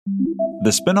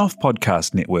The Spin-off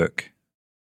Podcast Network.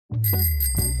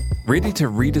 Ready to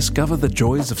rediscover the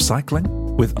joys of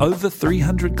cycling? With over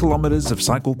 300 kilometres of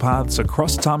cycle paths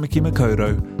across Tāmaki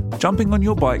Makaurau, jumping on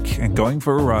your bike and going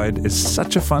for a ride is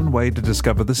such a fun way to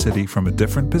discover the city from a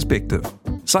different perspective.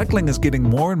 Cycling is getting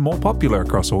more and more popular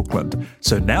across Auckland,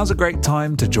 so now's a great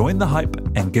time to join the hype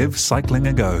and give cycling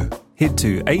a go. Head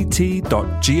to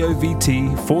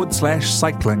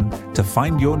at.govt/cycling to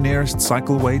find your nearest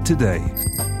cycleway today.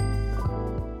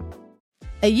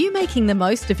 Are you making the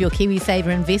most of your KiwiSaver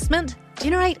investment?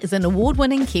 Generate is an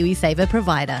award-winning KiwiSaver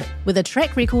provider with a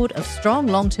track record of strong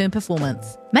long-term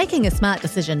performance. Making a smart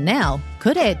decision now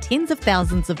could add tens of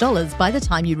thousands of dollars by the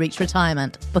time you reach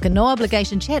retirement. Book a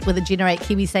no-obligation chat with a Generate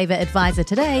KiwiSaver advisor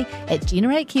today at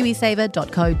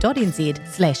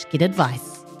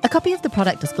generatekiwisaver.co.nz/get-advice. A copy of the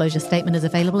product disclosure statement is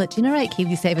available at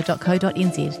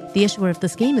generatekiwisaver.co.nz. The issuer of the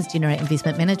scheme is Generate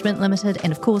Investment Management Limited,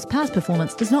 and of course, past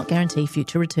performance does not guarantee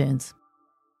future returns.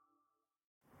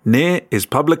 NAIR is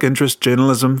public interest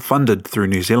journalism funded through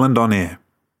New Zealand On Air.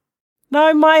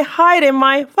 Nau mai haere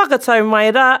mai, whakatau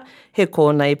mai rā, he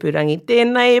kōnei purangi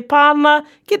tēnei pāna,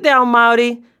 ki te ao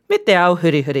Māori, me te ao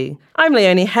hurihuri. I'm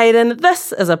Leonie Hayden.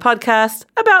 This is a podcast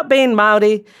about being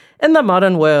Māori in the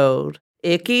modern world.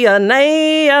 E kia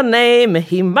nei,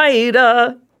 mihi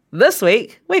maira. This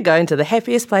week, we're going to the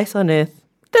happiest place on earth,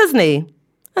 Disney,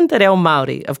 and te reo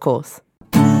Māori, of course.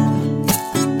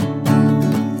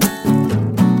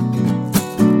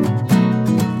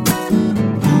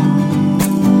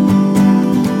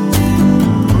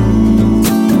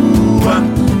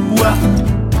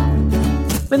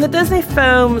 When the Disney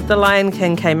film The Lion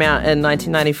King came out in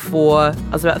 1994, I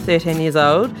was about 13 years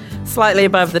old, slightly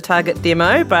above the target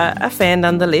demo, but a fan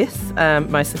nonetheless,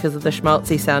 mostly because of the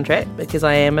schmaltzy soundtrack, because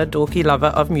I am a dorky lover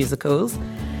of musicals.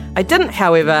 I didn't,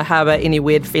 however, harbour any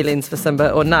weird feelings for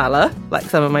Simba or Nala, like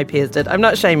some of my peers did. I'm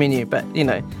not shaming you, but, you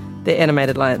know, they're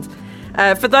animated lions.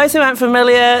 For those who aren't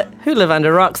familiar, who live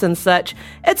under rocks and such,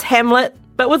 it's Hamlet,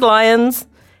 but with lions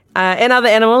and other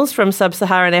animals from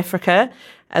sub-Saharan Africa.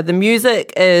 The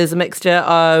music is a mixture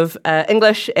of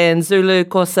English and Zulu,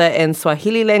 Xhosa and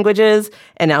Swahili languages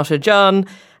and Elton John.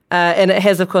 And it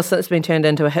has, of course, since been turned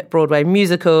into a hit Broadway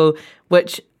musical,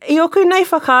 which i oku nei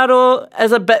whakaaro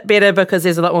is a bit better because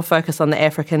there's a lot more focus on the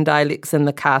African dialects and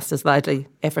the cast is largely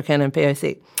African and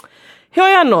POC.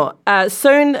 Heoi anō,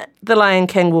 soon The Lion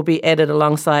King will be added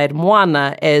alongside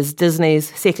Moana as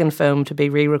Disney's second film to be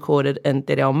re-recorded in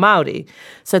te reo Māori,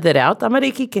 so that our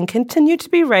tamariki can continue to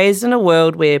be raised in a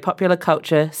world where popular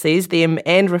culture sees them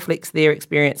and reflects their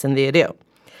experience in their reo.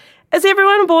 Is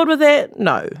everyone on board with that?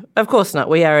 No, of course not.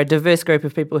 We are a diverse group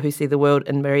of people who see the world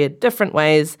in myriad different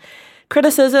ways.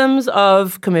 Criticisms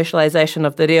of commercialisation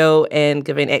of the reo and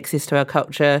giving access to our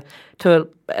culture to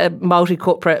a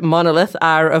multi-corporate monolith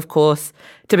are, of course,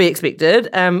 to be expected,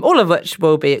 all of which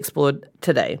will be explored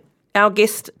today. Our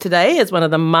guest today is one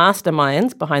of the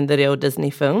masterminds behind the reo Disney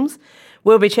films.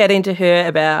 We'll be chatting to her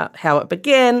about how it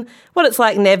began, what it's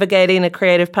like navigating a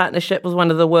creative partnership with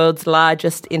one of the world's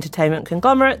largest entertainment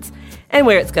conglomerates, and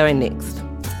where it's going next.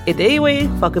 E te iwi,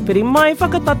 whakapiri mai,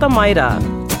 whakatata mai rā.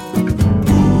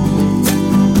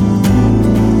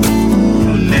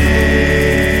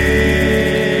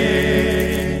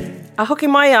 A hoki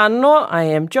mai anō, I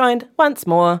am joined once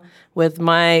more with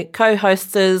my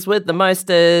co-hosters with the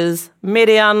mosters,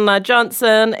 Mariana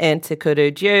Johnson and Te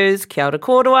Kuru Dews. Kia ora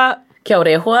kōrua. Kia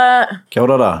ora hoa. Kia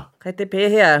ora rā. Kei te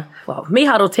pēhea. Well,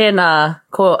 miharo tēnā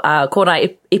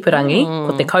kōnei ipurangi,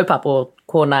 ko te kaupapa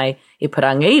kōnei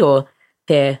ipurangi, or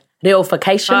te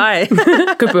reofication,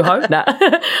 kupuho,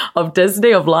 of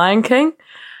Disney, of Lion King.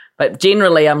 But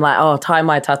generally I'm like, oh, tai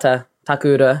mai tata,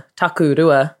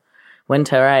 takurua,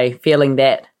 winter, feeling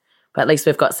that. But at least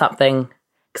we've got something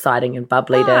exciting and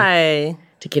bubbly to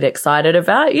get excited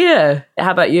about. Yeah.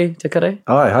 How about you, Te Kuru?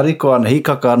 Ai, hari ko ana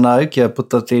hikaka ana au kia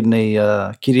puta tēnei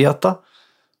kiriata.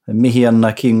 Mihi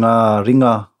ana ki ngā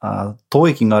ringa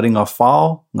toi, ki ngā ringa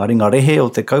whao, ngā ringa rehe o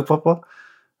te kaupapa.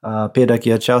 Pēra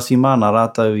ki a Chelsea mā, nā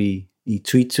rātau i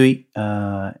tui,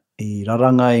 i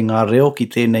raranga i ngā reo ki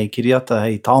tēnei kiriata,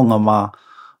 hei taonga mā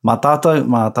tātou,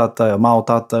 mā o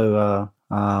tātou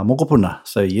mokopuna.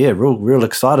 So yeah, real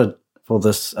excited for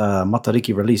this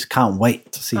Matariki release. Can't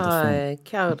wait to see the film.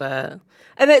 Kia ora.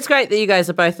 And that's great that you guys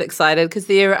are both excited because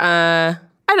there are,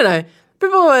 I don't know,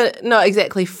 people are not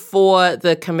exactly for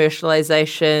the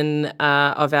commercialization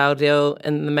of our reo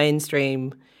in the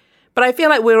mainstream. But I feel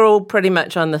like we're all pretty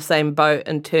much on the same boat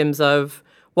in terms of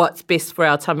what's best for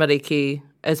our tamariki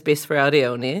is best for our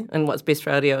reo, ne? And what's best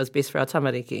for our reo is best for our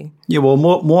tamariki. Yeah, well,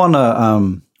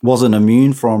 Moana wasn't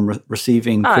immune from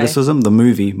receiving criticism. The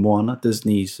movie Moana,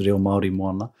 Disney's Reo Māori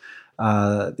Moana,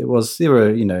 there was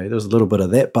a little bit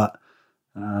of that, but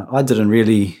I didn't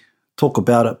really talk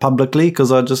about it publicly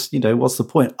because I just, what's the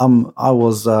point? I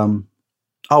was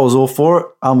all for it.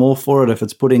 I'm all for it if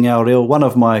it's putting our reo. One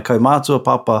of my kaumātua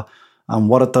papa,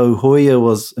 Waratau Hoia,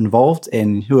 was involved,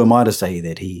 and who am I to say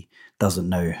that he doesn't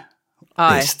know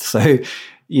best? So,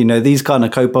 these kind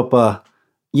of kaupapa,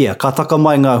 ka taka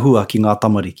mai ngā hua ki ngā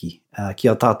tamariki, ki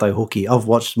a tātou hoki. I've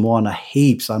watched Moana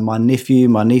heaps, and my nephew,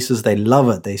 my nieces, they love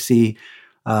it. They see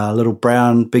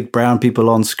big brown people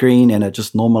on screen, and it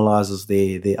just normalises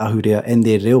their ahurea and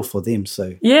their reo for them.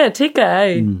 So tika,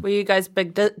 eh? Were you guys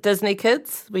big Disney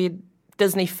kids? Were you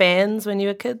Disney fans when you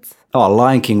were kids? Oh,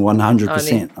 Lion King,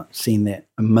 100%. I've seen that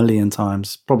a million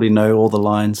times. Probably know all the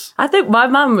lines. I think my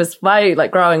mum was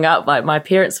growing up, my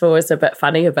parents were always a bit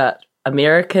funny about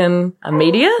American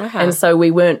media, and so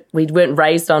we weren't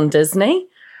raised on Disney,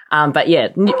 but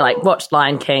watched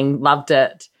Lion King, loved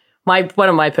it. One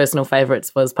of my personal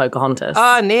favourites was Pocahontas.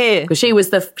 Oh, no, because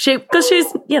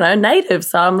she's native,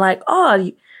 so I'm like,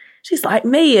 oh, she's like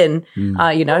me, and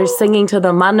singing to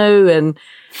the manu, and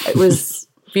it was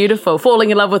beautiful. Falling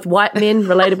in love with white men,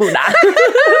 relatable.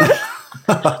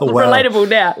 Relatable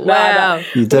now. Wow. No.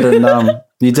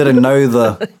 You didn't know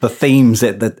the themes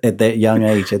at that young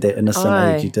age, at that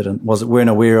innocent age. You weren't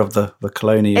aware of the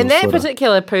colonial. And that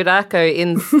particular purako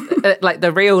ends, like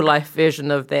the real life version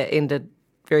of that ended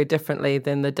very differently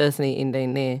than the Disney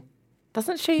ending there.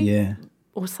 Doesn't she? Yeah.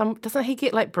 Or doesn't he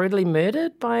get like brutally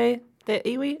murdered by that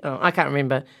iwi? Oh, I can't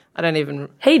remember. I don't even.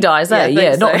 He dies,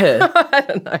 not her. I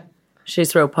don't know.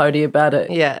 She's real pody about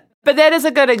it. Yeah. But that is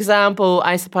a good example,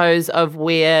 I suppose, of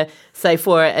where, say,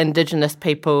 for Indigenous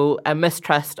people, a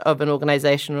mistrust of an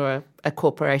organisation or a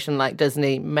corporation like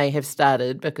Disney may have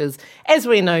started, because as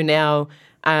we know now,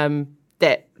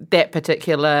 that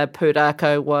particular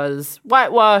pūrākau was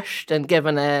whitewashed and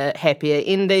given a happier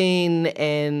ending,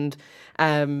 and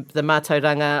the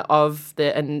mātauranga of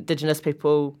the Indigenous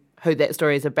people who that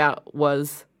story is about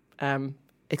was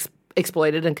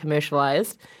exploited and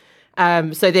commercialised.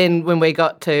 So then when we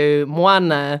got to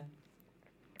Moana,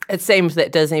 it seems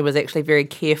that Disney was actually very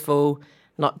careful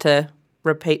not to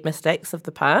repeat mistakes of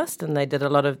the past, and they did a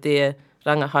lot of their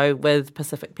rangahau with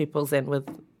Pacific peoples and with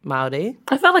Māori.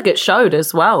 I felt like it showed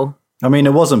as well. I mean,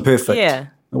 it wasn't perfect. Yeah.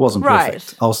 It wasn't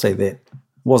perfect. I'll say that. It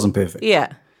wasn't perfect.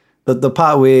 Yeah. The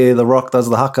part where The Rock does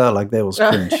the haka, that was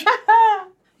cringe.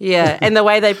 Yeah, and the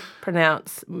way they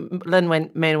pronounce,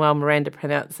 Lin-Manuel Miranda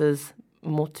pronounces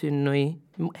Motunui.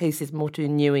 He says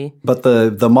Motunui. But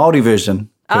the Māori version,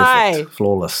 perfect,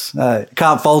 flawless.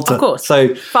 Can't fault it. Of course.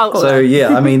 So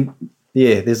yeah, I mean,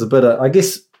 there's a bit of, I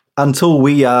guess, until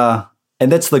we are,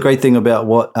 and that's the great thing about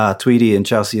what Tweety and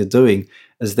Chelsea are doing,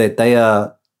 is that they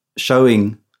are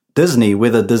showing Disney,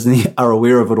 whether Disney are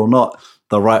aware of it or not,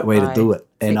 the right way to do it.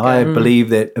 And I believe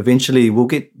that eventually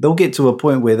they'll get to a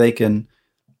point where they can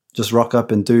just rock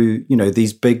up and do,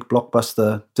 these big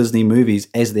blockbuster Disney movies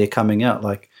as they're coming out.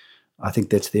 I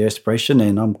think that's their aspiration,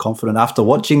 and I'm confident after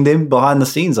watching them behind the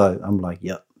scenes. I'm like,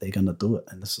 yeah, they're going to do it,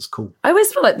 and this is cool. I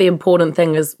always feel like the important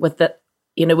thing is with it,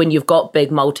 when you've got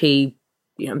big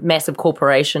massive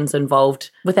corporations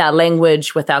involved with our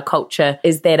language, with our culture,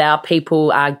 is that our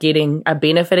people are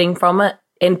benefiting from it.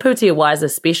 And Pūtea-wise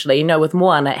especially, with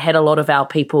Moana, it had a lot of our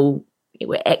people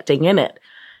were acting in it.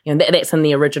 That's in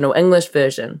the original English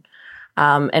version.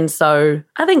 And so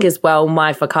I think as well,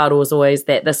 my whakaaro is always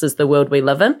that this is the world we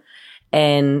live in.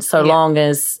 And so long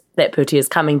as that Pūtea is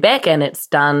coming back and it's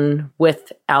done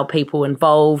with our people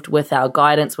involved, with our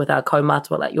guidance, with our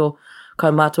kaumātua, like your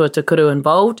kaumātua te kuru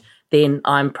involved, then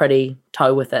I'm pretty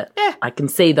toe with it. Yeah. I can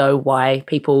see, though, why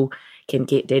people can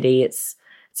get diddy. It's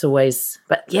always,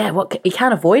 but yeah, you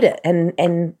can't avoid it.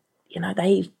 And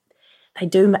they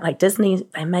do, like Disney,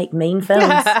 they make mean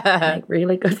films. They make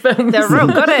really good films. They're real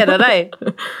good at it, eh?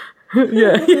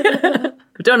 Yeah.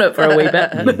 We're doing it for a wee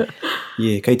bit.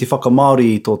 Yeah, kei te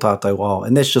whakamaori tō tātou ao.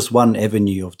 And that's just one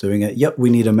avenue of doing it. Yep, we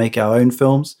need to make our own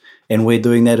films, and we're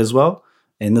doing that as well.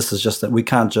 And this is just that we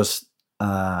can't just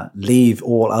leave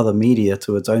all other media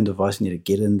to its own device. We need to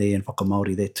get in there and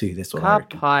whakamaori that too. That's what I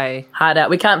reckon. Hard out.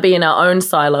 We can't be in our own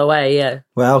silo, yeah.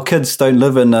 Well, our kids don't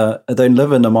live in a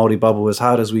Māori bubble. As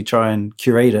hard as we try and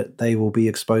curate it, they will be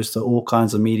exposed to all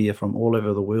kinds of media from all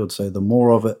over the world. So the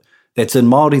more of it that's in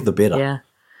Māori, the better. Yeah.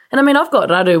 And I mean, I've got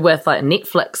raru with like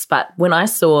Netflix, but when I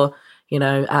saw,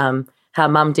 how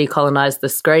mum decolonised the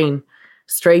screen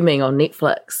streaming on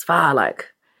Netflix,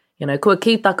 kua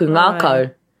ki taku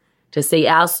ngākau, to see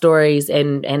our stories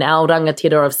and our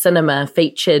rangatira of cinema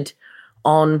featured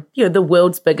on, the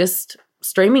world's biggest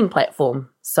streaming platform.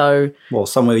 So Well,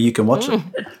 somewhere you can watch it.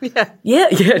 yeah,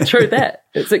 true that.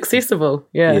 It's accessible.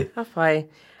 Yeah. Ka pai.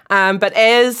 But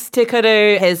as Te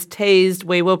Kuru has teased,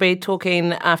 we will be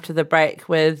talking after the break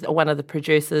with one of the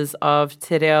producers of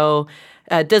Te Reo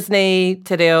Disney,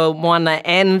 Te Reo Moana,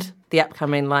 and the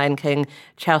upcoming Lion King,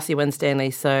 Chelsea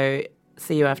Winstanley. So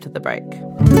see you after the break.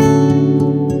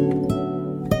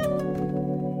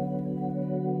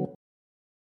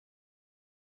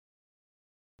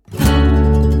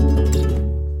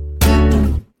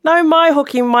 No mai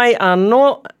hoki mai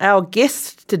anō. Our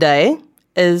guest today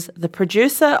is the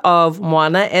producer of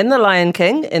Moana and the Lion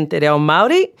King in Te Reo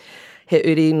Māori. He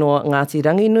uri no Ngāti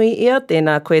Ranginui ia,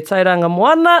 tēnā koe tauranga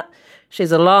Moana.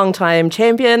 She's a long-time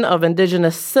champion of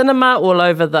Indigenous cinema all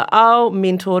over the ao,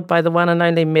 mentored by the one and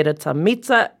only Merata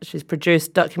Mita. She's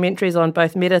produced documentaries on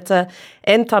both Merata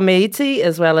and Tamaiti,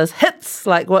 as well as hits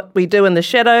like What We Do in the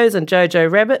Shadows and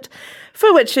Jojo Rabbit,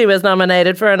 for which she was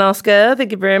nominated for an Oscar.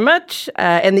 Thank you very much.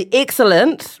 And the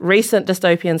excellent recent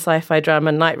dystopian sci-fi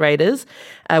drama Night Raiders,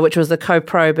 which was a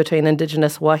co-pro between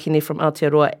Indigenous wahine from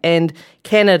Aotearoa and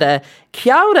Canada.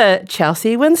 Kia ora,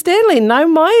 Chelsea Winstanley. Nau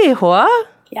mai e hoa.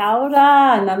 Kia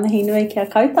ora, ngā mihi nui kia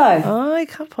koutou. Ai,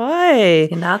 ka pai.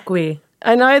 Tēnā koe.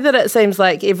 I know that it seems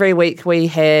like every week we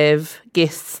have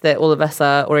guests that all of us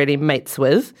are already mates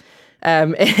with.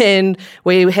 And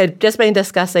we had just been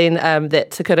discussing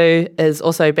that Te Kuru has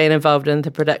also been involved in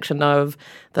the production of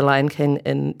The Lion King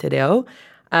in Te Reo.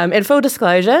 And full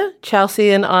disclosure, Chelsea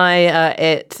and I are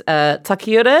at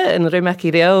Takiura in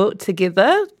Rumaki Reo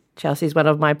together. Chelsea's one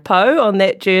of my po on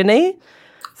that journey.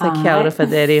 So kia ora for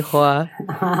that e hoa.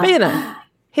 But you know,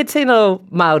 he tino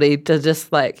Māori to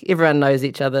just like, everyone knows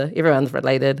each other, everyone's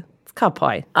related. It's ka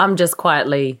pai. I'm just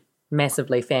quietly,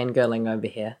 massively fangirling over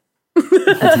here.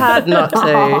 It's hard not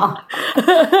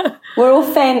to. We're all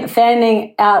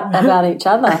fanning out about each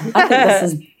other. I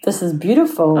think this is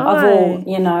beautiful. I've all,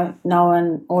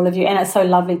 known all of you. And it's so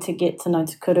lovely to get to know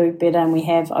Te Kuru better, and we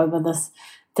have over this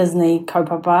Disney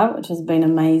kaupapa, which has been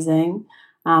amazing.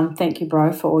 Thank you,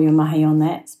 bro, for all your mahi on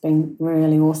that. It's been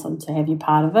really awesome to have you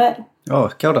part of it. Oh,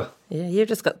 kia ora. Yeah, you've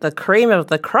just got the cream of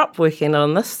the crop working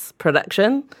on this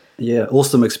production. Yeah,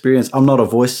 awesome experience. I'm not a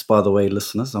voice, by the way,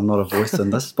 listeners. I'm not a voice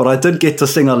in this. But I did get to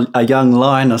sing a young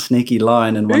line, a sneaky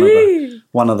line in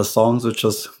one of the songs, which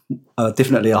was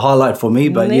definitely a highlight for me.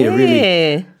 But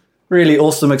yeah, really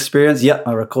awesome experience. Yeah,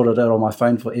 I recorded it on my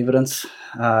phone for evidence.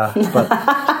 But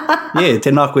yeah,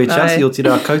 tēnā koe Chelsea o te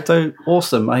rā koutou.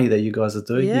 Awesome, that you guys are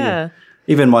doing. Yeah.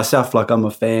 Even myself, like I'm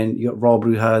a fan. You got Rob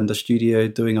Ruha in the studio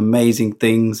doing amazing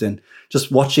things, and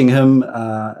just watching him,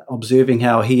 observing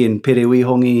how he and Pere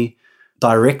Wihongi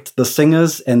direct the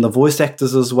singers and the voice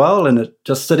actors as well, and it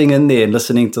just sitting in there and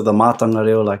listening to the mātanga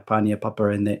reo like Pānia Papa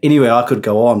in there. Anyway, I could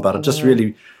go on, but it just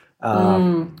really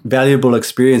valuable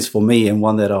experience for me, and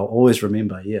one that I'll always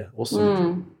remember. Yeah,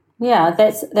 awesome. Yeah,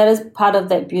 that is part of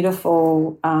that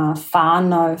beautiful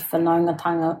whānau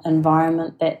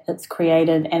environment that it's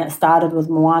created, and it started with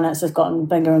Moana. It's just gotten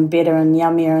bigger and better and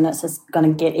yummier, and it's just going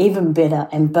to get even better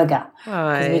and bigger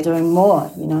because we're doing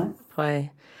more, Pai.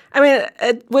 I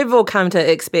mean, we've all come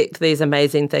to expect these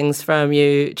amazing things from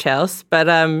you, Chels, but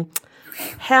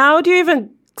how do you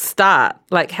even start?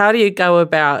 Like, how do you go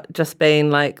about just being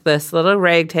like this little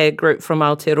ragtag group from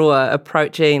Aotearoa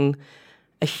approaching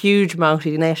a huge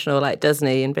multinational like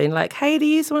Disney and being like, hey, do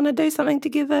you want to do something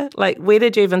together? Like, where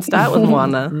did you even start with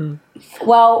Moana?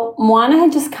 Well, Moana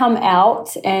had just come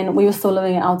out, and we were still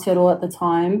living in Aotearoa at the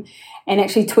time. And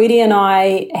actually, Tweety and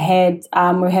I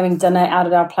we were having dinner out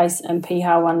at our place in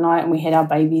Piha one night, and we had our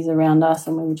babies around us,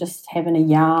 and we were just having a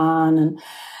yarn. And,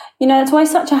 it's always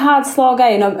such a hard slog,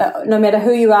 no matter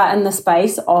who you are in the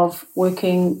space of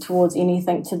working towards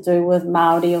anything to do with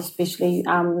Māori, or especially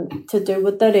to do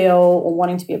with the reo, or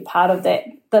wanting to be a part of that.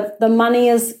 The money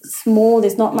is small,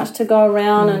 there's not much to go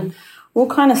around, and we're all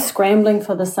kind of scrambling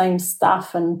for the same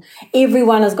stuff, and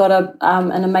everyone has got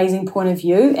an amazing point of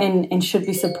view and should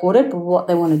be supported with what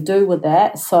they want to do with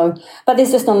that. So, but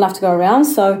there's just not enough to go around.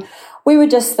 So we were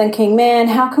just thinking, man,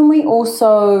 how can we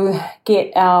also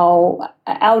get our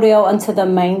reo into the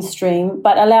mainstream,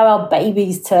 but allow our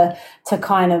babies to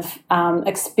kind of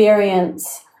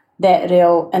experience that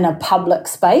reo in a public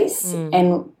space?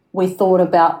 And we thought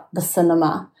about the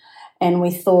cinema, and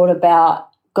we thought about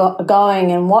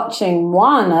going and watching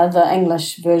Moana, the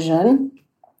English version,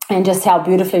 and just how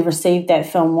beautifully received that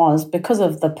film was because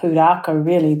of the pūrākau,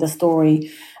 really, the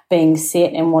story being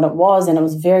set and what it was. And it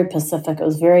was very Pacific. It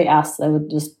was very us. They were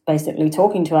just basically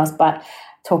talking to us, but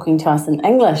talking to us in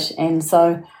English. And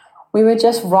so we were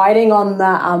just writing on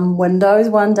the windows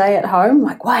one day at home,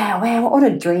 like, wow, what would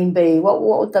a dream be? What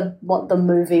would the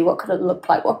movie, what could it look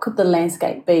like? What could the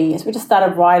landscape be? So we just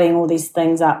started writing all these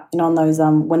things up, on those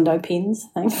window pens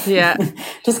things. Yeah.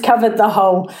 Just covered the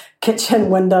whole kitchen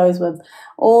windows with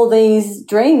all these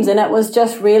dreams. And it was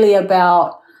just really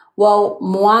about, well,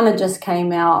 Moana just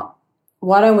came out.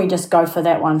 Why don't we just go for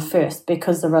that one first?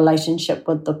 Because the relationship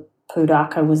with the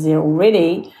pūrākau was there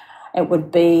already. It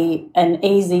would be an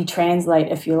easy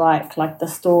translate, if you like the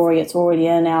story. It's already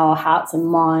in our hearts and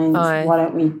minds. Aye. Why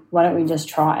don't we just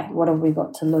try? What have we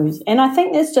got to lose? And I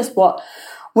think that's just what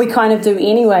we kind of do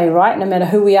anyway, right? No matter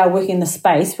who we are working the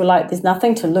space, we're like, there's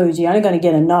nothing to lose. You're only going to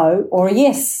get a no or a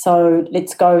yes. So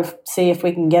let's go see if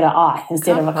we can get an aye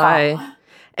instead of a ka. Aye.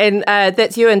 And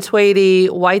that's you and Tweedy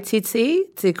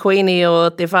Waititi, te Queenie or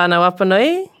te whānau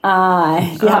Apanui?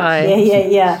 Aye. Aye.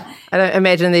 Yeah. I don't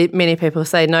imagine that many people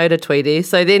say no to Tweedy.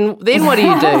 So then what do?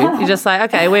 You're just like,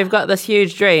 okay, we've got this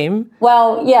huge dream.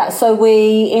 Well, yeah, so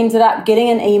we ended up getting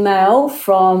an email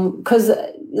because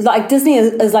like Disney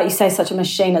is, like you say, such a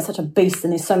machine, it's such a beast,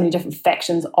 and there's so many different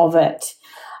factions of it.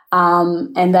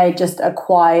 And they just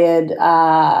acquired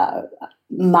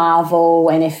Marvel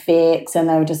and FX, and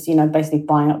they were just, basically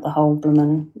buying up the whole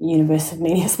blooming universe of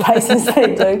media space as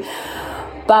they do.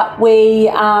 But we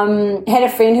had a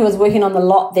friend who was working on the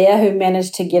lot there who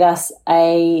managed to get us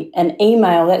an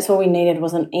email. That's all we needed,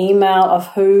 was an email of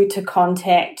who to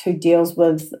contact who deals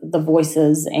with the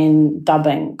voices and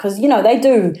dubbing. Because, they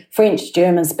do French,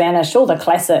 German, Spanish, all the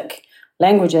classic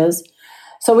languages.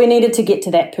 So we needed to get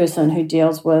to that person who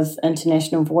deals with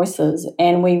international voices.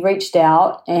 And we reached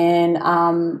out, and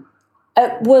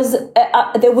it was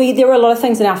there were a lot of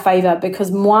things in our favour,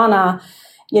 because Moana,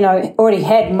 already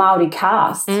had Māori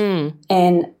cast,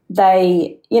 and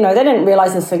they didn't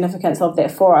realise the significance of that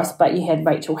for us, but you had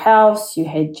Rachel House, you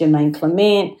had Jermaine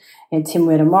Clement, you had Tim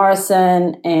Wera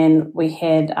Morrison, and we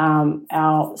had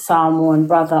our Samoan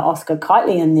brother Oscar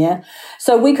Kitely in there.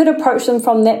 So we could approach them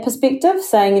from that perspective,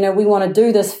 saying, we want to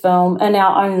do this film in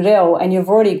our own reo, and you've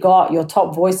already got your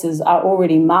top voices are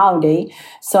already Māori,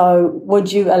 so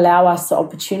would you allow us the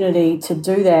opportunity to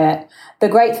do that? The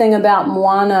great thing about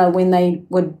Moana, when they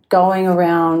were going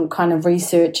around kind of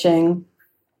researching,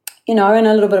 and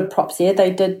a little bit of props here,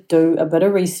 they did do a bit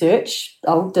of research,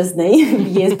 old Disney,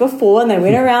 years before, and they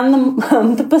went around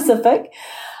the Pacific.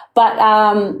 But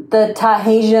the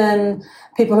Tahitian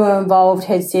people who were involved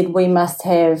had said, we must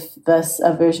have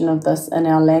a version of this in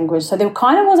our language. So there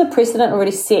kind of was a precedent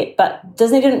already set, but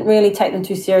Disney didn't really take them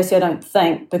too seriously, I don't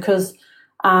think, because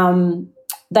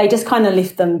they just kind of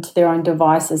left them to their own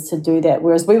devices to do that,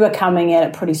 whereas we were coming at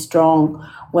it pretty strong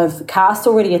with cast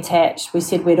already attached. We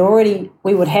said we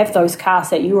would have those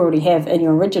casts that you already have in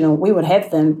your original. We would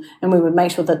have them, and we would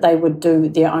make sure that they would do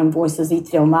their own voices,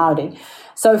 Iti o Māori.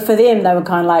 So for them, they were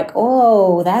kind of like,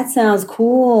 oh, that sounds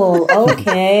cool,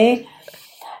 okay.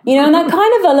 And they're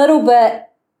kind of a little bit,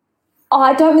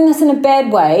 I don't mean this in a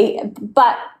bad way,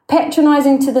 but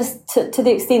patronising to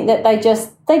the extent that they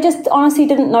just honestly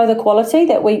didn't know the quality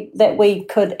that we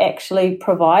could actually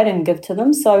provide and give to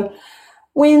them. So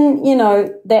when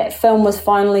that film was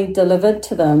finally delivered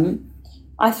to them,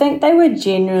 I think they were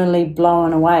genuinely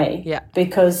blown away. Yeah.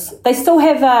 Because they still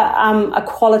have a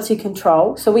quality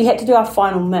control. So we had to do our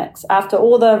final mix after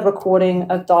all the recording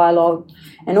of dialogue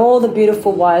and all the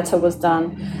beautiful waiata was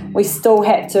done. We still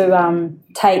had to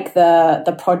take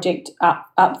the project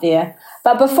up there.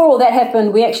 But before all that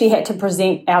happened, we actually had to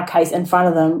present our case in front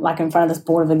of them, like in front of this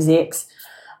board of execs,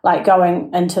 like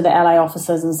going into the LA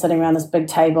offices and sitting around this big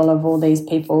table of all these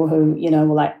people who,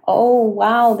 were like, oh,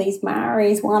 wow, these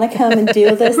Maoris want to come and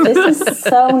do this. This is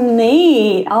so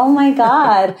neat. Oh, my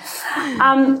God.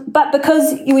 But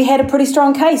because we had a pretty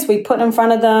strong case, we put in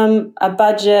front of them a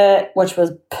budget, which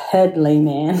was piddly,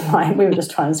 man. Like, we were just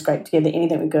trying to scrape together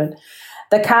anything we could.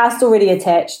 The cast already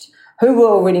attached, who were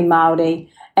already Māori,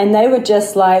 and they were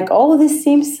just like, oh, this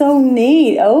seems so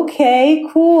neat. Okay,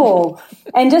 cool.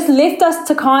 And just left us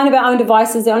to kind of our own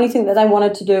devices. The only thing that they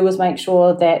wanted to do was make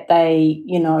sure that they,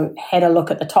 had a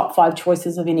look at the top 5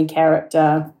 choices of any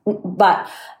character. But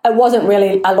it wasn't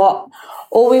really a lot.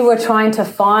 All we were trying to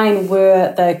find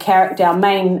were the character, our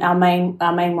main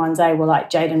ones, were like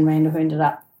Jaden Randall, who ended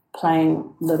up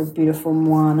playing little beautiful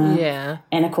Moana. Yeah.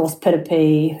 And, of course,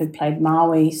 Piripi, who played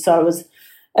Maui. So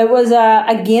it was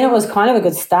again, it was kind of a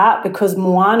good start, because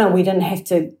Moana, we didn't have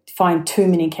to find too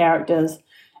many characters,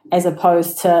 as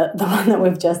opposed to the one that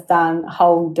we've just done, a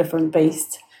whole different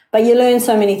beast. But you learn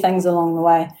so many things along the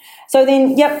way. So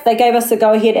then, they gave us the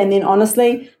go-ahead, and then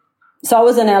honestly, so I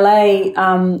was in LA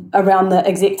around the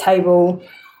exec table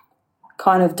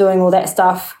kind of doing all that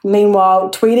stuff. Meanwhile,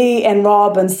 Tweety and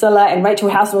Rob and Scylla and Rachel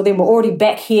House and all them were already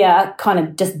back here kind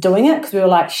of just doing it, because we were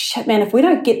like, shit, man, if we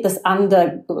don't get this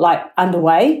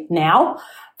underway now,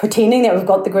 pretending that we've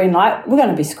got the green light, we're going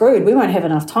to be screwed. We won't have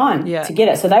enough time to get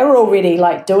it. So they were already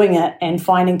like doing it and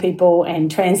finding people and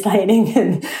translating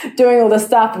and doing all this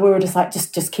stuff. And we were just like,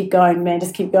 just keep going, man,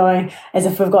 just keep going, as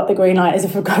if we've got the green light,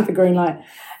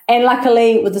 And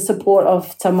luckily, with the support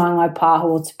of Te Māngai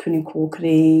Pāho, Te Puni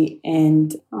Kōkiri,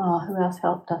 and who else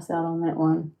helped us out on that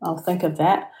one? I'll think of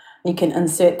that. You can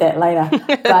insert that later.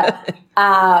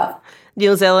 But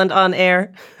New Zealand on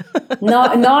air.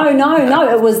 No.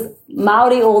 It was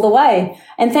Māori all the way.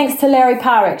 And thanks to Larry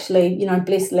Parr, actually,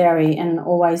 bless Larry, and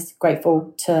always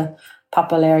grateful to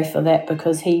Papa Larry for that,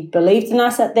 because he believed in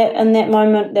us in that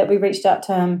moment that we reached out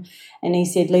to him, and he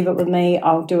said, leave it with me,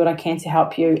 I'll do what I can to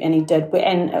help you, and he did.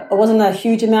 And it wasn't a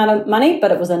huge amount of money,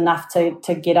 but it was enough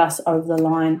to get us over the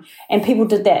line. And people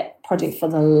did that project for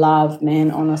the love,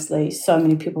 man, honestly. So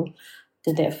many people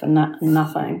did that for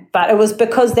nothing. But it was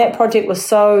because that project was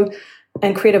so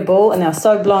incredible and they were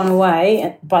so blown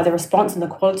away by the response and the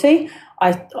quality.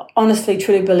 I honestly,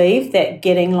 truly believe that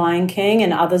getting Lion King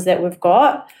and others that we've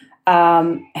got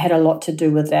had a lot to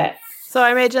do with that. So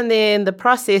I imagine then the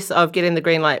process of getting the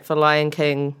green light for Lion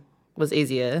King was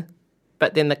easier,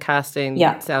 but then the casting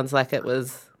sounds like it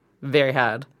was very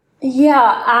hard.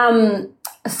 Yeah,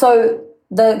 so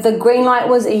the green light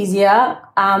was easier,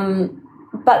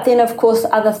 but then, of course,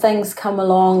 other things come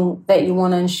along that you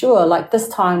want to ensure. Like this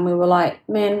time we were like,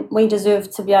 man, we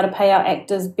deserve to be able to pay our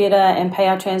actors better and pay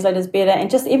our translators better, and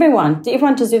just everyone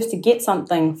deserves to get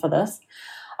something for this.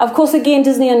 Of course, again,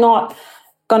 Disney are not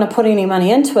going to put any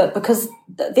money into it, because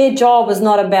their job is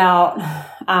not about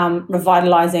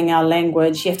revitalising our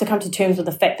language. You have to come to terms with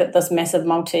the fact that this massive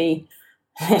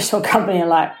multinational company are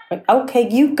like, okay,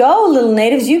 you go, little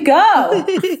natives, you go.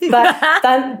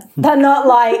 But they're not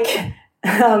like,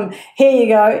 here you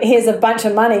go, here's a bunch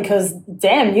of money because,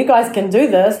 damn, you guys can do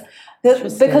this.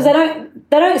 Because they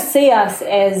don't see us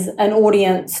as an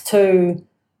audience to...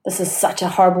 This is such a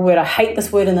horrible word. I hate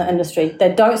this word in the industry.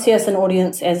 They don't see us an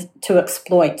audience as to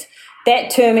exploit. That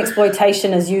term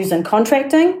exploitation is used in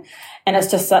contracting, and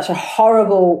it's just such a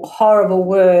horrible, horrible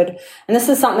word. And this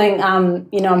is something,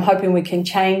 I'm hoping we can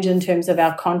change in terms of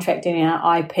our contracting and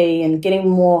our IP, and getting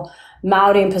more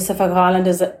Māori and Pacific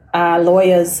Islanders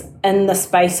lawyers in the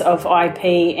space of IP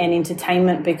and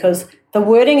entertainment, because the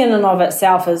wording in and of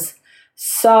itself is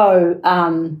so...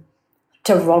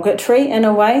 derogatory in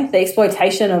a way, the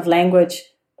exploitation of language,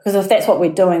 because if that's what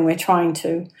we're doing, we're trying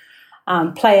to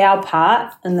play our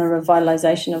part in the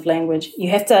revitalisation of language.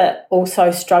 You have to also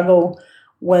struggle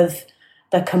with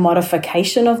the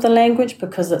commodification of the language,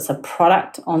 because it's a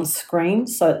product on screen.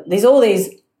 So there's all these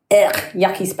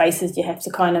yucky spaces you have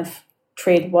to kind of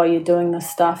tread while you're doing this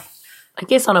stuff. I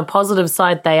guess on a positive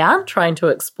side, they aren't trying to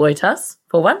exploit us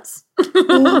for once.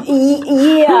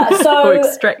 Yeah, so or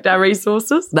extract our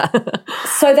resources.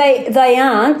 So they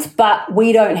aren't, but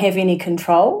we don't have any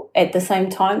control at the same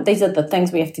time. These are the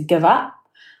things we have to give up.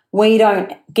 We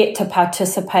don't get to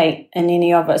participate in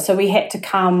any of it. So we had to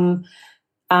come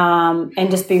and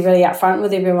just be really upfront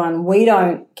with everyone. We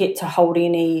don't get to hold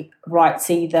any rights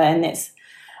either, and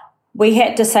we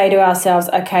had to say to ourselves,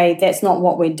 okay, that's not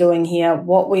what we're doing here.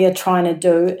 What we are trying to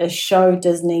do is show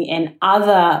Disney and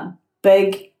other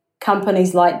big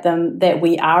companies like them that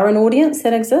we are an audience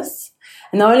that exists.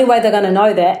 And the only way they're going to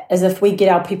know that is if we get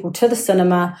our people to the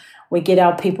cinema, we get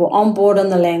our people on board in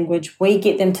the language, we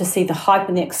get them to see the hype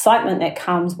and the excitement that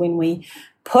comes when we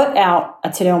put out a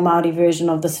Te Reo Māori version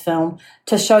of this film,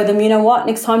 to show them, you know what,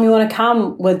 next time you want to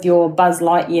come with your Buzz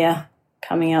Lightyear,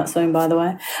 coming out soon, by the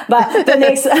way. But the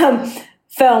next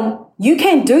film, you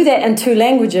can do that in 2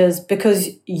 languages, because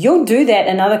you'll do that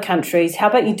in other countries. How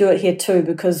about you do it here too?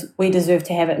 Because we deserve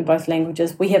to have it in both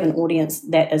languages. We have an audience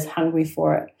that is hungry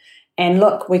for it. And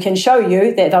look, we can show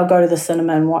you that they'll go to the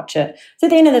cinema and watch it. So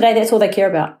at the end of the day, that's all they care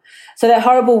about. So that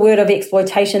horrible word of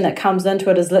exploitation that comes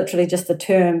into it is literally just a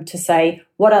term to say,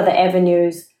 what other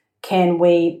avenues can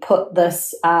we put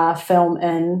this film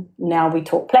in? Now we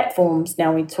talk platforms,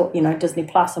 now we talk, Disney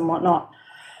Plus and whatnot.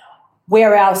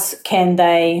 Where else can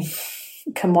they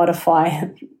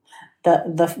commodify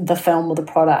the film or the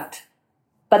product?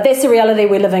 But that's the reality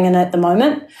we're living in at the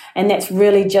moment, and that's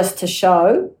really just to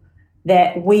show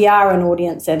that we are an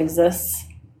audience that exists.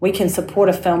 We can support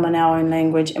a film in our own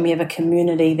language, and we have a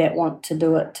community that want to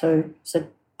do it too. So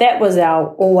that was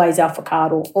always our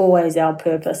whakaaro, always our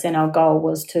purpose, and our goal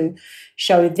was to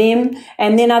show them,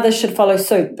 and then others should follow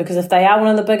suit, because if they are one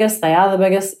of the biggest, they are the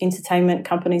biggest entertainment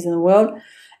companies in the world,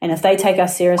 and if they take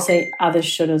us seriously, others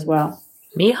should as well.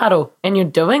 Miharo, and you're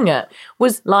doing it.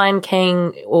 Was Lion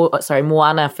King,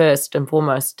 Moana first and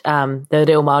foremost, the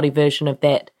Reo Māori version of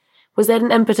that, was that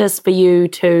an impetus for you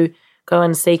to go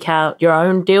and seek out your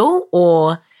own deal?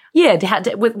 Or,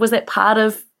 was that part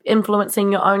of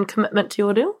influencing your own commitment to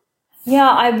your deal?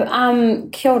 Yeah,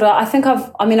 kia ora. I think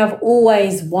I've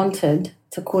always wanted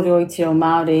to kōrero te reo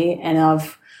Māori, and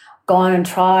I've gone and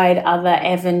tried other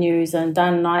avenues and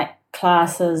done night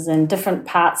classes in different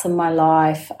parts of my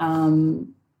life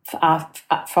from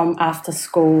after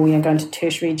school, going to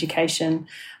tertiary education,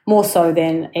 more so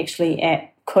than actually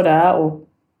at kura or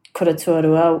kura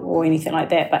tuarua or anything like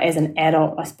that, but as an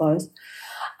adult, I suppose.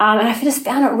 And I just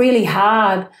found it really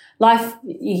hard. Life,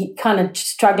 you kind of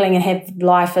struggling and have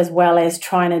life as well as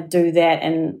trying to do that.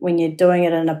 And when you're doing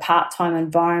it in a part-time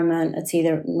environment, it's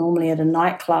either normally at a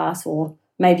night class or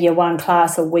maybe a one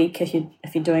class a week if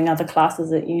you're doing other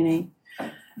classes at uni.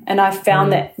 And I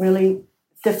found that really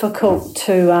difficult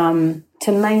to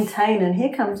maintain. And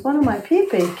here comes one of my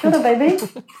peepees. Kia ora, baby.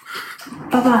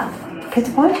 Papa,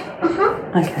 pizza boy?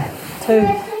 Okay. Two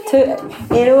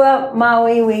e rua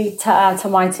mauiwi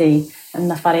tamaiti in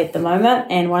the whare at the moment,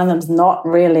 and one of them's not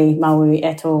really mauiwi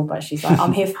at all, but she's like,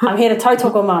 I'm here to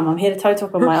tautoko mum, I'm here to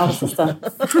tautoko my older sister.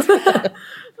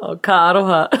 Oh, ka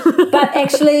aroha. But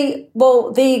actually,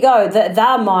 well, there you go.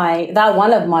 They're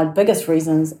one of my biggest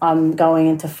reasons I'm going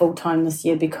into full-time this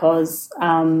year, because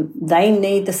they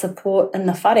need the support in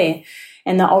the whare.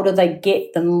 And the older they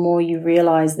get, the more you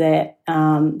realise that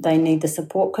they need the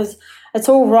support, because it's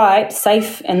all right,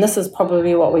 safe, and this is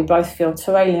probably what we both feel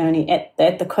too, only at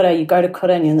the kura, you go to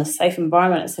kura and you're in a safe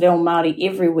environment, it's reo Māori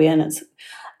everywhere, and it's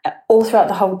all throughout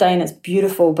the whole day, and it's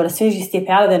beautiful, but as soon as you step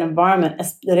out of that environment,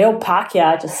 the reo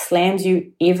Pākehā just slams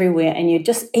you everywhere, and you're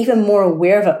just even more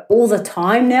aware of it all the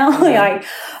time now. Like,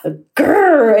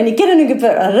 grrr, and you get in a bit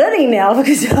riri now,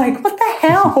 because you're like, what the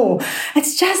hell?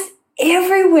 It's just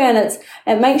everywhere, and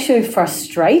it makes you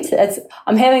frustrated.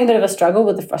 I'm having a bit of a struggle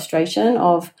with the frustration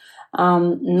of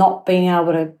not being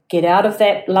able to get out of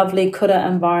that lovely kura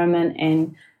environment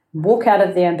and walk out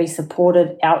of there and be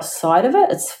supported outside of it.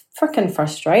 It's freaking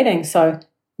frustrating. So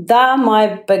they're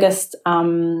my biggest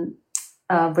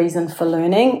reason for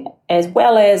learning, as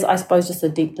well as, I suppose, just a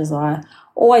deep desire.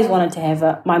 Always wanted to have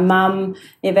it. My mum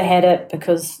never had it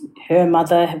because her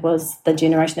mother was the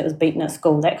generation that was beaten at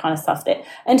school, that kind of stuff, that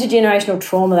intergenerational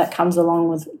trauma that comes along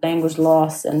with language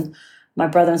loss, and my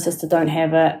brother and sister don't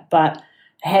have it, but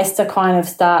it has to kind of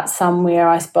start somewhere,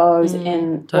 I suppose,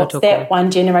 and what's that one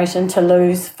generation to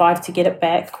lose, 5 to get it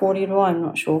back, kōrero, I'm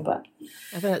not sure, but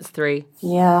I think it's 3.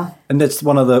 Yeah. And that's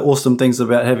one of the awesome things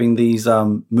about having these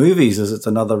movies, is it's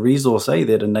another resource,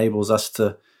 that enables us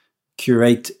to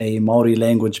curate a Māori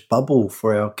language bubble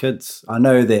for our kids. I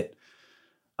know that,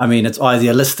 it's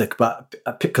idealistic, but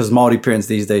because Māori parents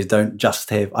these days don't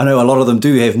just have, I know a lot of them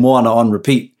do have Moana on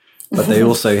repeat, but they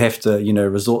also have to,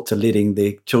 resort to letting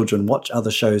their children watch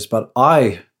other shows. But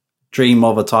I dream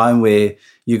of a time where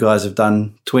you guys have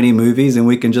done 20 movies and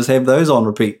we can just have those on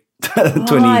repeat.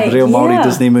 20 real Māori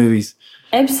Disney movies.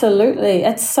 Absolutely.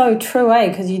 It's so true,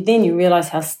 because then you realise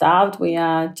how starved we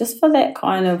are just for that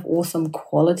kind of awesome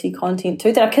quality content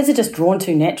too, that our kids are just drawn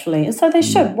to naturally. And so they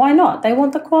should. Why not? They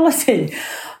want the quality.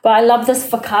 But I love this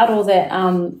whakaaro that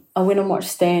I went and watched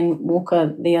Stan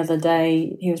Walker the other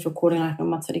day. He was recording like a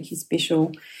Matariki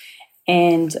special,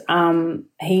 and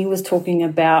he was talking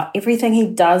about everything he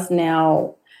does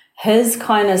now. His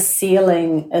kind of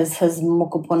ceiling is his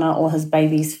mokopuna or his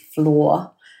baby's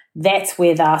floor. That's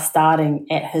where they're starting,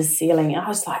 at his ceiling. And I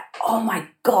was like, oh my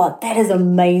God, that is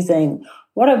amazing.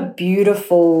 What a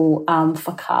beautiful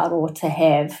whakaaro to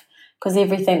have, because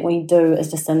everything we do is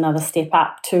just another step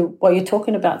up to what you're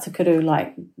talking about, Tukuru.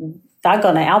 Like,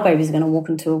 our babies are going to walk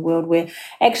into a world where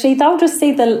actually they'll just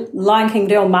see the Lion King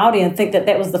Reo Māori and think that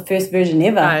that was the first version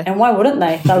ever. Right. And why wouldn't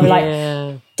they? They'll be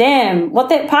like, damn, what,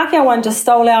 that Pākehā one just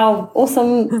stole our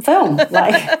awesome film.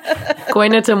 Like,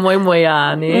 koina te moemoe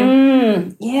a,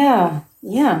 ne? Yeah.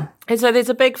 And so there's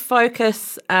a big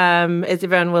focus, as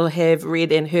everyone will have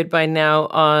read and heard by now,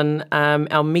 on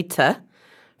our mita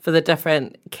for the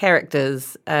different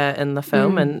characters in the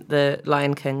film and the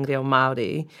Lion King Reo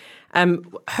Māori.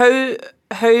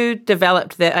 Who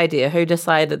developed that idea? Who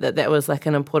decided that was like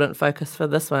an important focus for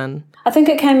this one? I think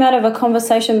it came out of a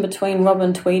conversation between Rob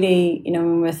and Tweedy,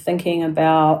 when we were thinking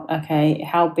about, okay,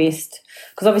 how best,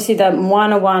 because obviously the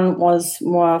Moana one was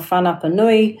more whanapa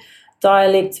nui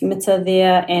dialect mita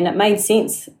there, and it made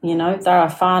sense, they're a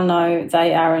whānau,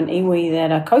 they are an iwi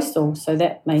that are coastal, so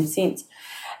that made sense.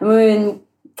 And when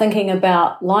thinking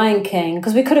about Lion King,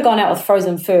 because we could have gone out with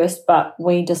Frozen first, but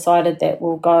we decided that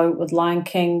we'll go with Lion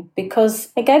King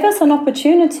because it gave us an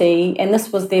opportunity, and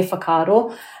this was their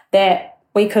whakaaro, that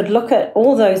we could look at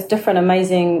all those different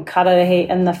amazing kararehe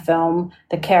in the film,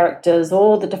 the characters,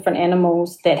 all the different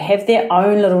animals that have their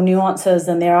own little nuances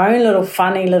and their own little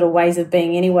funny little ways of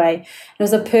being anyway. It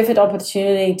was a perfect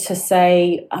opportunity to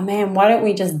say, oh man, why don't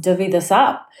we just divvy this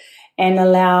up and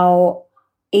allow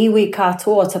iwi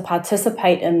katoa to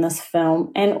participate in this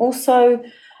film, and also,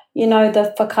 you know,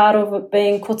 the whakaaro of it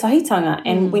being kotahitanga.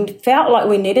 And we felt like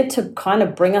we needed to kind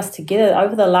of bring us together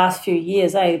over the last few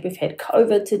years. We've had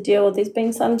COVID to deal with. There's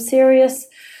been some serious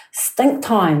stink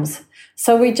times.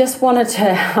 So we just wanted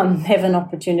to have an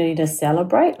opportunity to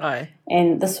celebrate.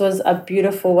 And this was a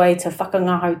beautiful way to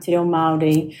whakangaho te reo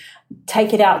Māori,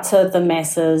 take it out to the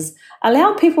masses,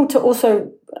 allow people to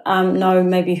also know,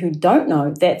 maybe who don't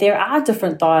know, that there are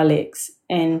different dialects,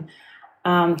 and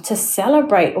to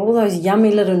celebrate all those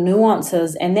yummy little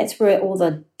nuances. And that's where all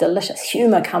the delicious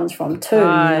humour comes from too. You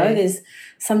know, there's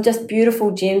some just beautiful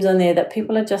gems in there that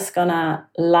people are just going to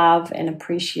love and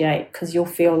appreciate, because you'll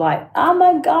feel like, oh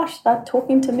my gosh, they're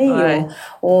talking to me,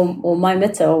 or my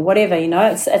mita, or whatever, you know.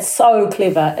 It's so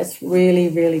clever. It's really,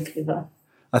 really clever.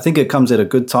 I think it comes at a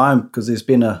good time because there's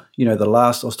been I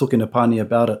was talking to Pani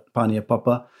about it, Pani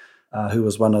Papa, who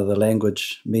was one of the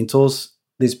language mentors.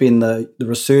 There's been the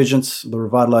resurgence, the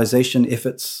revitalisation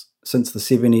efforts since the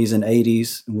 70s and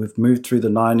 80s, and we've moved through the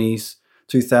 90s,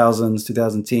 2000s,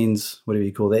 2010s, whatever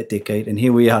you call that decade, and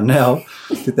here we are now,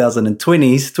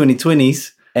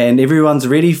 2020s, and everyone's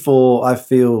ready for, I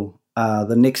feel,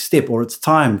 the next step, or it's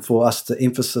time for us to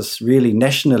emphasize really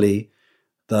nationally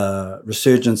the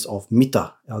resurgence of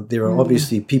mita. There are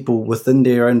obviously people within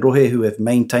their own rohe who have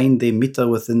maintained their mita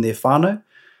within their whānau,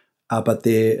 but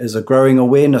there is a growing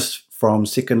awareness from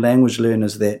second language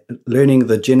learners that learning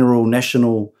the general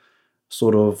national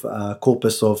sort of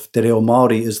corpus of te reo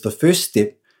Māori is the first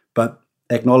step, but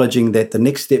acknowledging that the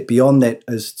next step beyond that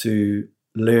is to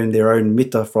learn their own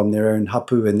mita from their own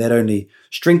hapu, and that only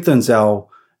strengthens our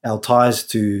ties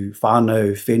to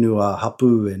whānau, whenua,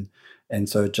 hapu, and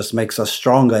so it just makes us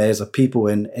stronger as a people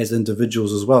and as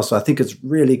individuals as well. So I think it's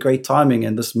really great timing,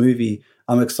 and this movie,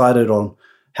 I'm excited on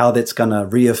how that's going to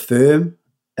reaffirm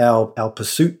our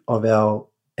pursuit of our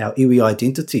iwi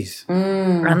identities.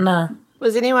 Rana.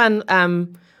 Was anyone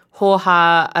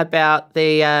hoha about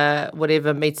the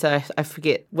whatever mita, I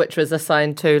forget which was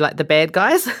assigned to, like the bad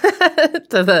guys,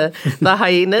 to the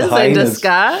hyenas and to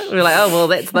Scar? We're like, oh, well,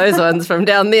 that's those ones from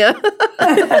down there.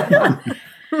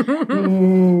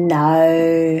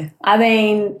 No. I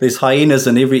mean... There's hyenas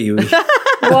in every iwi.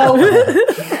 Well,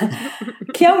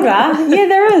 kia ora. Yeah,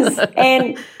 there is.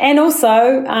 And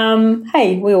also,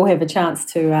 hey, we all have a chance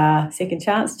to, second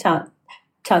chance to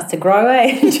grow,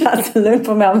 chance to learn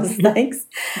from our mistakes.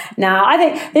 Now, I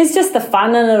think there's just the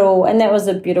fun in it all, and that was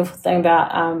a beautiful thing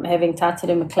about having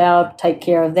Tātere McLeod take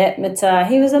care of that mita.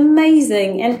 He was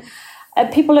amazing, and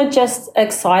people are just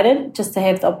excited just to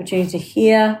have the opportunity to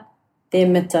hear their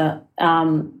mita.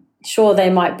 Sure, they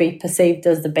might be perceived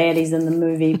as the baddies in the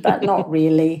movie, but not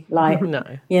really. Like, No.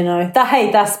 You know,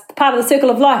 that's part of the circle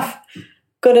of life.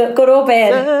 Good or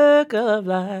bad. Circle of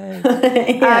life.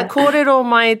 Yeah. Kōrero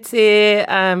mai te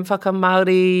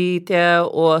whakamauri te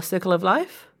or circle of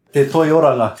life? Te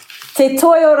toioranga. Te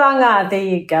toioranga, there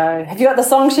you go. Have you got the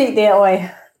song sheet there, oi?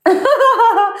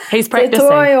 He's Te practicing.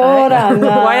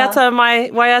 toioranga.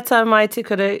 Waiata mai te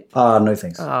kuru. No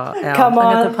thanks. Oh, ow. Come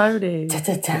on.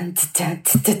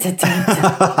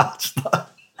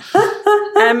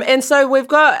 And so we've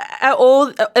got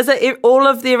is it all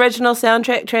of the original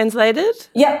soundtrack translated?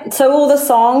 Yep, so all the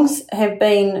songs have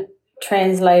been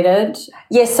translated.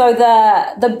 Yes, so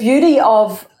the beauty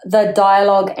of the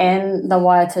dialogue and the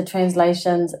Waiata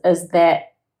translations is that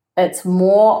it's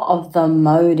more of the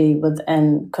Māori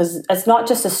within, because it's not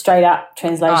just a straight up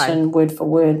translation word for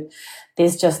word.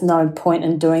 There's just no point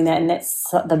in doing that, and that's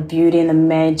the beauty and the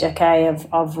magic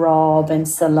of Rob and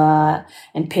Scylla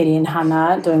and Petty and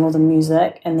Hannah doing all the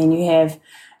music, and then you have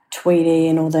Tweedy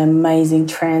and all the amazing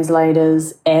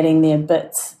translators adding their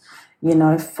bits, you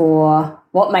know, for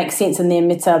what makes sense in their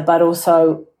mita, but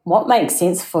also what makes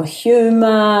sense for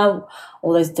humour,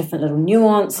 all those different little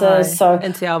nuances. So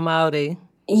in Te Ao Māori.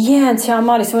 Yeah, in Te Ao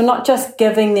Māori. So we're not just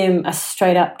giving them a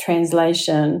straight up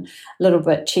translation, a little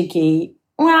bit cheeky.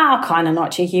 Well, kind of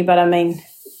not cheeky, but I mean,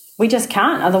 we just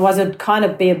can't. Otherwise, it'd kind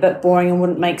of be a bit boring and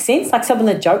wouldn't make sense. Like some of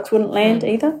the jokes wouldn't land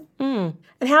either. And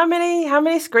how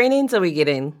many screenings are we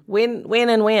getting? When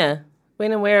and where?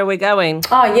 When and where are we going?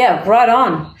 Oh, yeah, right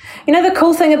on. You know, the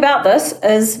cool thing about this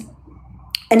is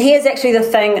And here's actually the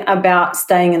thing about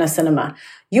staying in a cinema.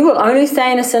 You will only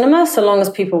stay in a cinema so long as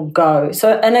people go.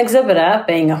 So an exhibitor,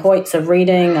 being a Hoyts, a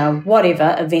Reading, a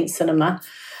whatever, event cinema,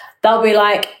 they'll be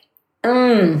like,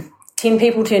 10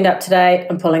 people turned up today,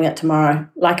 I'm pulling it tomorrow.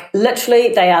 Like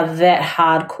literally they are that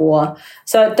hardcore.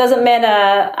 So it doesn't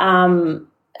matter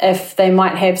if they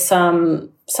might have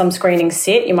some screenings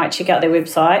set, you might check out their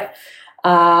website.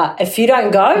 If you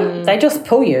don't go, they just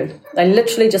pull you. They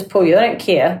literally just pull you. They don't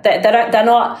care. They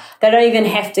don't even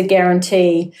have to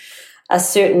guarantee a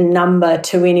certain number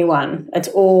to anyone. It's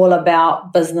all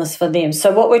about business for them.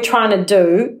 So what we're trying to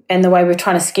do and the way we're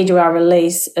trying to schedule our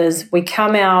release is we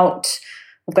come out,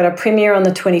 we've got a premiere on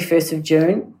the 21st of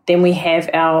June. Then we have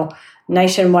our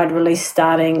nationwide release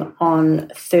starting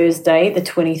on Thursday, the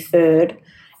 23rd.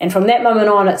 And from that moment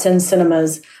on, it's in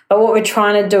cinemas. But what we're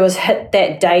trying to do is hit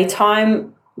that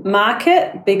daytime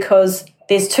market because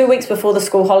there's 2 weeks before the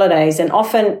school holidays. And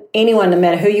often anyone, no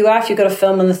matter who you are, if you've got a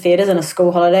film in the theatres in a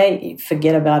school holiday, you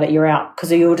forget about it, you're out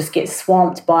because you'll just get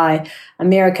swamped by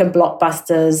American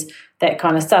blockbusters, that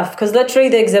kind of stuff. Because literally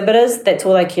the exhibitors, that's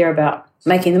all they care about,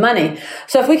 making the money.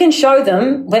 So if we can show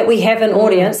them that we have an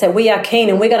audience, that we are keen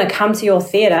and we're going to come to your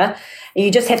theatre, you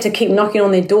just have to keep knocking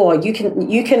on their door. You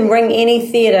can ring any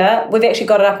theatre. We've actually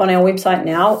got it up on our website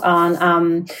now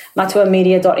on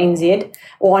matuamedia.nz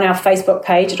or on our Facebook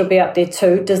page. It'll be up there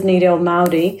too, Disney Reo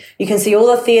Māori. You can see all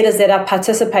the theatres that are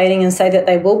participating and say that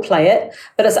they will play it.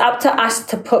 But it's up to us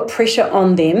to put pressure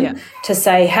on them to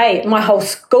say, hey, my whole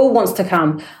school wants to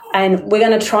come. And we're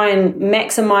going to try and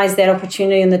maximise that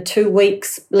opportunity in the 2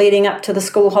 weeks leading up to the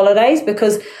school holidays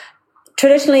because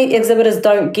traditionally exhibitors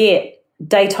don't get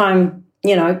daytime,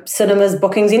 cinemas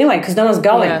bookings anyway because no one's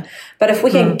going. Yeah. But if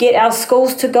we can get our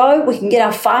schools to go, we can get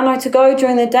our whānau to go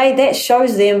during the day, that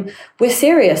shows them we're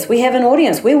serious. We have an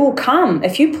audience. We will come.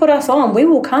 If you put us on, we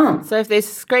will come. So if there's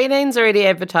screenings already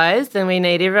advertised, then we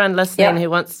need everyone listening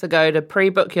who wants to go to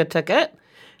pre-book your ticket.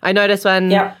 I noticed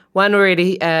one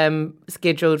already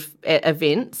scheduled at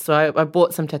events, so I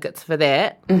bought some tickets for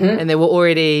that, and there were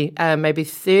already maybe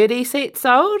 30 seats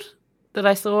sold that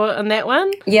I saw on that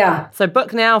one. Yeah. So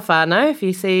book now, whānau, if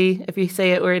you see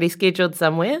it already scheduled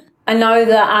somewhere. I know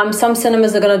that some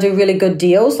cinemas are going to do really good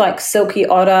deals, like Silky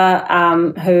Otter,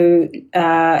 who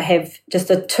have just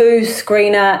a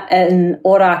 2-screener in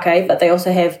Ōrākei, but they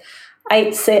also have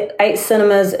 8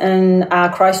 cinemas in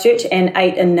Christchurch and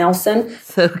 8 in Nelson.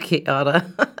 Silky Otter.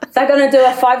 They're going to do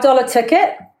a $5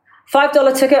 ticket.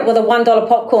 $5 ticket with a $1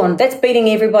 popcorn. That's beating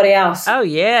everybody else. Oh,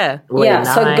 yeah. Really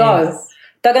nice. So go.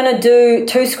 They're going to do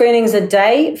 2 screenings a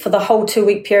day for the whole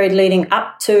 2-week period leading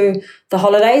up to the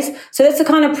holidays. So that's the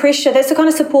kind of pressure, that's the kind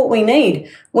of support we need.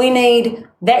 We need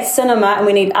that cinema and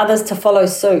we need others to follow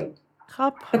suit.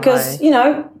 Because,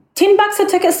 $10 a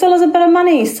ticket still is a bit of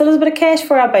money, still is a bit of cash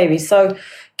for our babies. So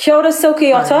kia ora,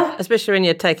 Silky Otter. Especially when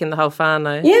you're taking the whole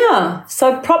whānau. Yeah.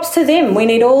 So props to them. We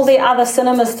need all the other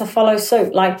cinemas to follow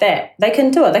suit like that. They can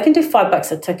do it. They can do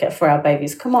 $5 a ticket for our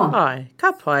babies. Come on. Ai,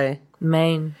 ka pai.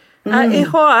 Main. E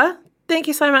hoa, thank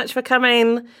you so much for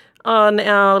coming on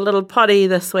our little potty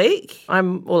this week.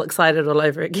 I'm all excited all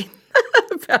over again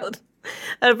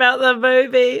about the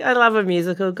movie. I love a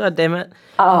musical, god damn it.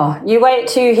 Oh, you wait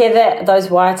till you hear those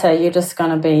waiata, you're just going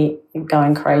to be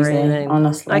going crazy,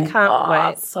 honestly. I can't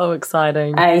wait. It's so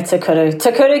exciting. Hey, Te Kuru.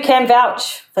 Te Kuru can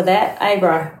vouch for that,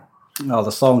 bro? Oh,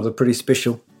 the songs are pretty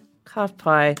special. Ka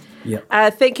pai. Yeah.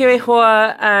 Thank you, e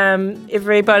hoa,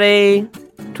 everybody.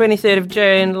 23rd of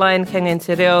June, Lion King and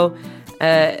Te Reo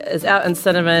is out in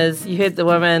cinemas. You heard the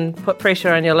woman, put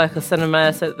pressure on your local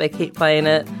cinema so that they keep playing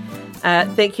it.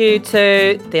 Thank you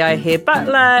to Te Aihe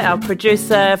Butler, our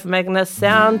producer, for making us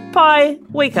sound pai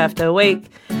week after week.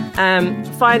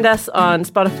 Find us on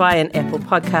Spotify and Apple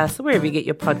Podcasts, wherever you get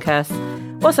your podcasts.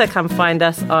 Also come find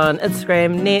us on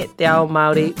Instagram, Te Ao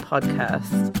Māori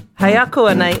Podcast. Hei a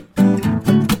kua nei.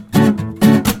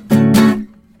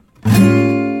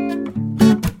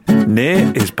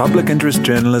 NAIR is public interest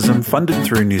journalism funded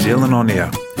through New Zealand On Air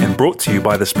and brought to you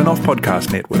by the Spin-Off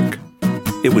Podcast Network.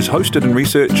 It was hosted and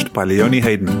researched by Leonie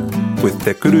Hayden with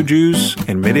Te Kuru Jews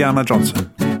and Mariana Johnson.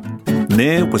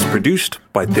 NAIR was produced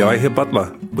by Te Aihe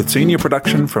Butler with senior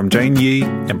production from Jane Yee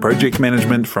and project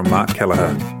management from Mark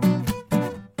Kelleher.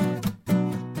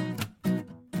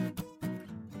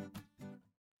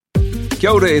 Kia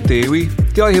ora e te iwi,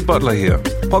 Te Aihe Butler here,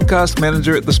 podcast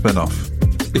manager at The Spin-Off.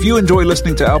 If you enjoy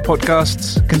listening to our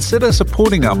podcasts, consider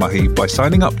supporting our mahi by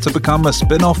signing up to become a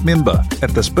Spin-Off member at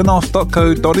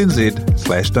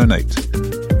thespinoff.co.nz/donate.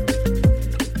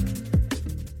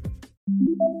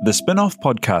 The Spin-Off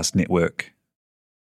Podcast Network.